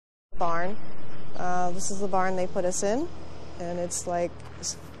barn. This is the barn they put us in, and it's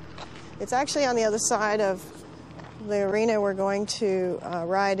actually on the other side of the arena we're going to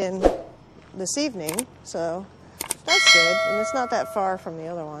ride in this evening, so that's good. And it's not that far from the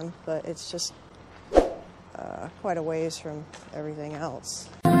other one, but it's just quite a ways from everything else.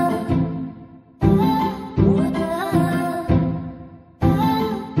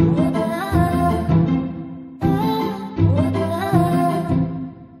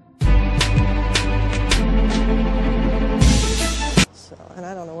 And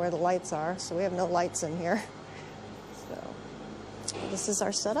I don't know where the lights are, so we have no lights in here. So this is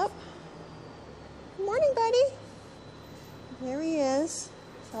our setup. Good morning, buddy. There he is.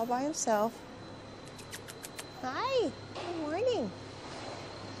 He's all by himself. Hi. Good morning.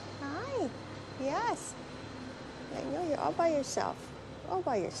 Hi. Yes. I know you're all by yourself. All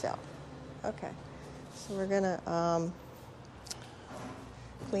by yourself. Okay. So we're gonna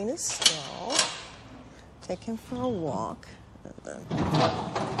clean his stall, take him for a walk.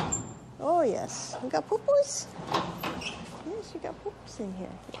 Oh yes, we got poo-poos. Yes, you got poo-poos in here.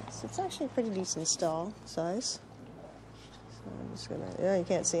 Yes, it's actually a pretty decent stall size. So I'm just gonna, yeah, you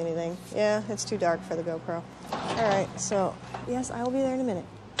can't see anything. Yeah, it's too dark for the GoPro. All right, so yes, I will be there in a minute.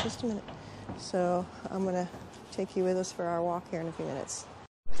 Just a minute. So I'm gonna take you with us for our walk here in a few minutes.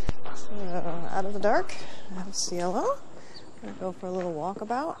 So out of the dark, I have Cielo. I'm gonna go for a little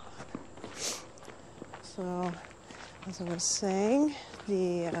walkabout. So, as I was saying,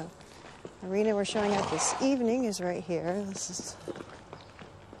 the arena we're showing up this evening is right here. This is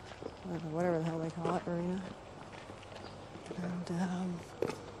whatever the hell they call it, arena. And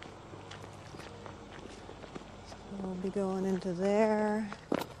so we'll be going into there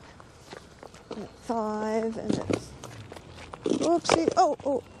at 5, and it's, whoopsie,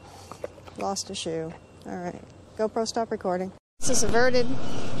 oh, lost a shoe. All right, GoPro, stop recording. This is averted.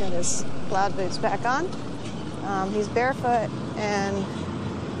 Got his cloud boots back on. He's barefoot, and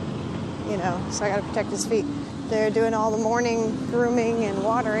you know, so I got to protect his feet. They're doing all the morning grooming and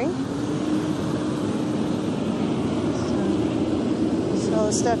watering. So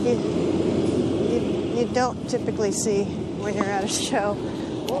the stuff you don't typically see when you're at a show.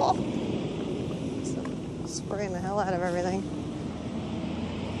 Whoa. So spraying the hell out of everything.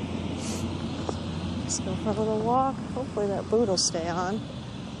 Let's go for a little walk. Hopefully that boot will stay on.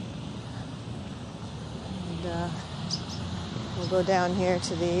 And we'll go down here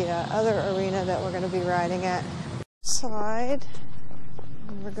to the other arena that we're going to be riding at. Side.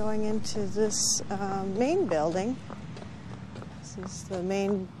 And we're going into this main building. This is the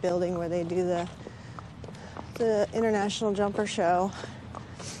main building where they do the International Jumper Show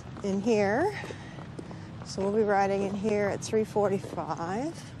in here. So we'll be riding in here at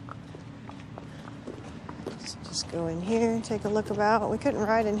 3:45. So just go in here and take a look about. We couldn't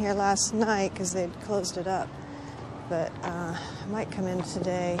ride in here last night because they'd closed it up. But I might come in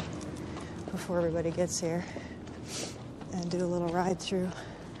today before everybody gets here and do a little ride through.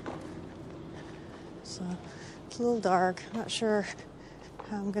 So it's a little dark. I'm not sure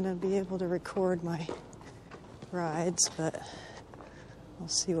how I'm going to be able to record my rides, but we'll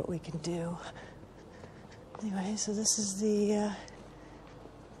see what we can do. Anyway, so this is the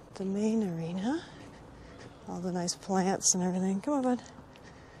main arena. All the nice plants and everything. Come on, bud.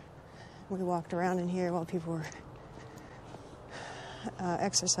 We walked around in here while people were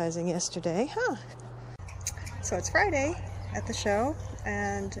exercising yesterday. So it's Friday at the show,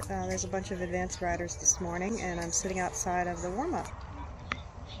 and there's a bunch of advanced riders this morning, and I'm sitting outside of the warm-up.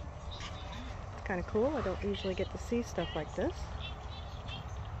 It's kind of cool. I don't usually get to see stuff like this.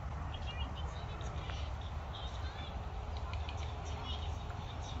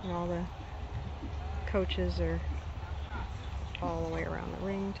 And all the coaches are all the way around the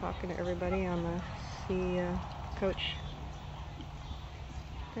ring talking to everybody on the coach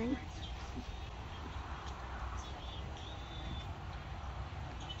thing.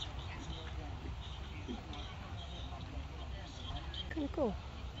 Kind of cool.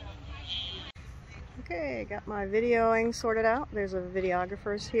 Okay, got my videoing sorted out. There's a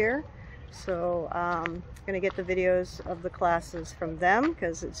videographers here, so I'm going to get the videos of the classes from them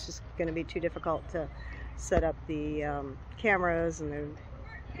because it's just going to be too difficult to set up the cameras and the,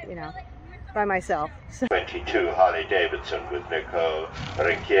 you know, by myself. 22 Harley Davidson with Nico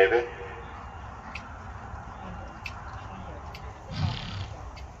Rikiewicz.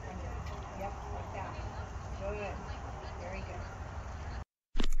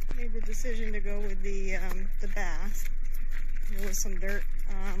 Made the decision to go with the bath. There was some dirt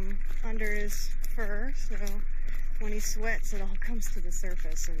under his fur, so when he sweats it all comes to the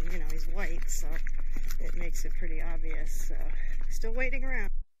surface, and you know, he's white, so it makes it pretty obvious. So still waiting around.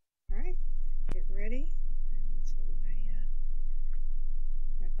 All getting ready, and that's what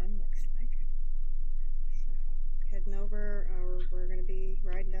my bun looks like. So, heading over, we're going to be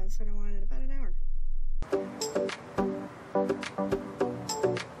riding down Center Line in about an hour.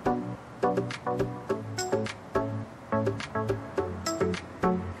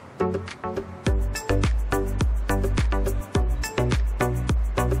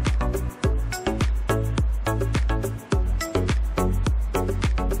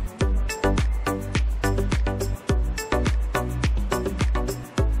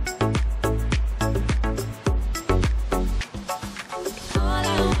 All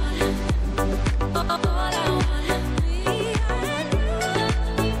I want,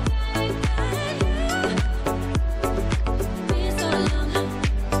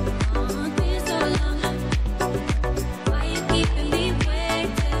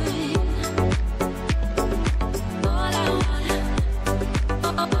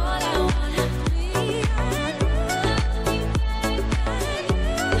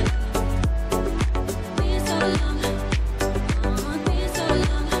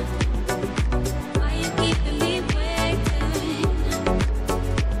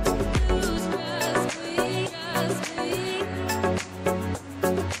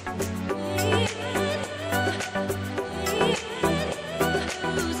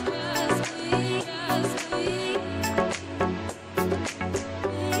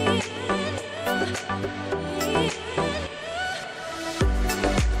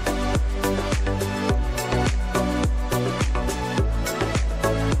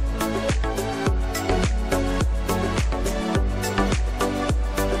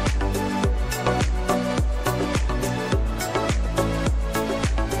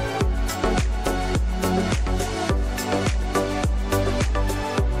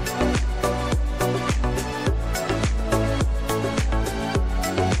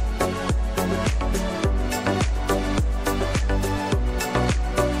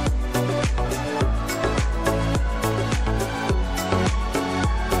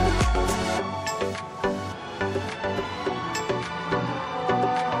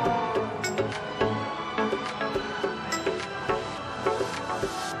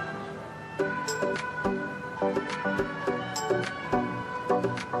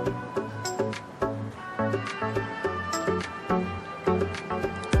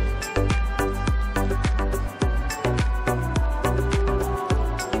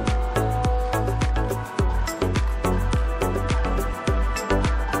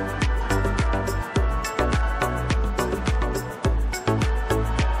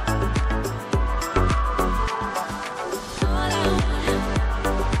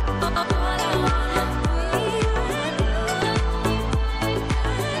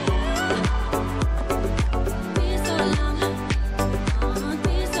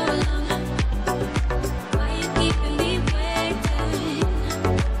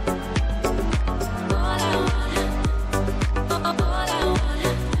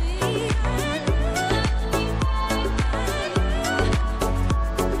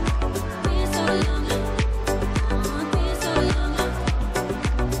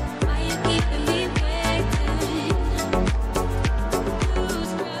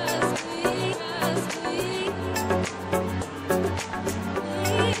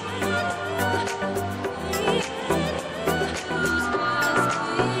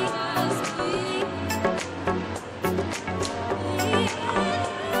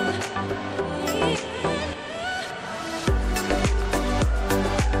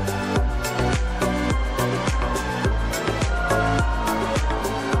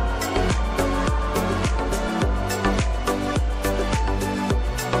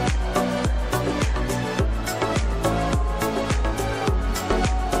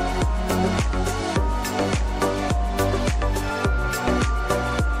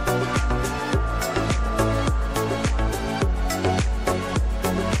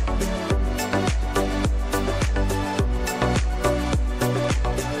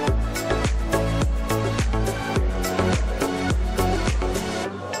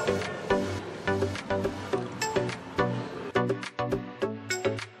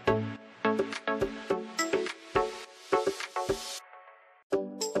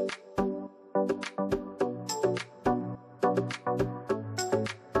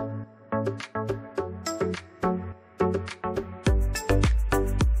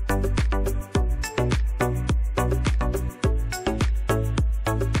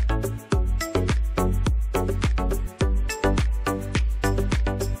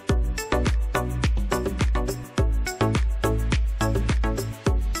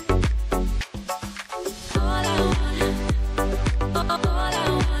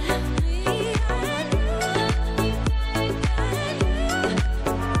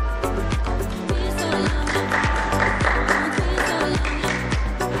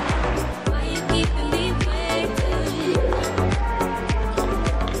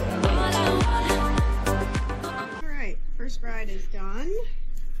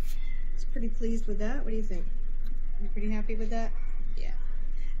 pleased with that. What do you think? You pretty happy with that? Yeah.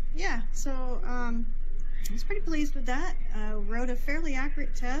 Yeah, so I was pretty pleased with that. Wrote a fairly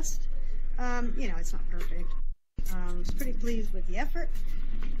accurate test. You know, it's not perfect. I was pretty pleased with the effort.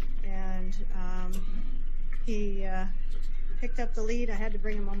 And he picked up the lead. I had to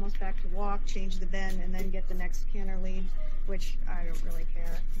bring him almost back to walk, change the bend, and then get the next canter lead, which I don't really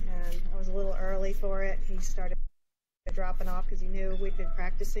care. And I was a little early for it. He started dropping off because he knew we'd been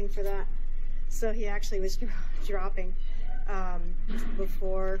practicing for that. So he actually was dropping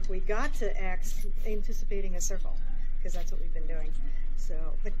before we got to X, anticipating a circle, because that's what we've been doing. So,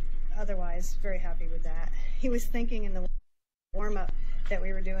 but otherwise, very happy with that. He was thinking in the warm-up that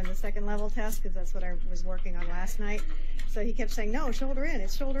we were doing the second level test, because that's what I was working on last night. So he kept saying, no, shoulder in,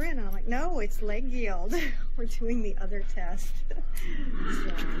 it's shoulder in. And I'm like, no, it's leg yield. We're doing the other test.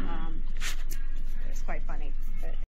 So it's quite funny. But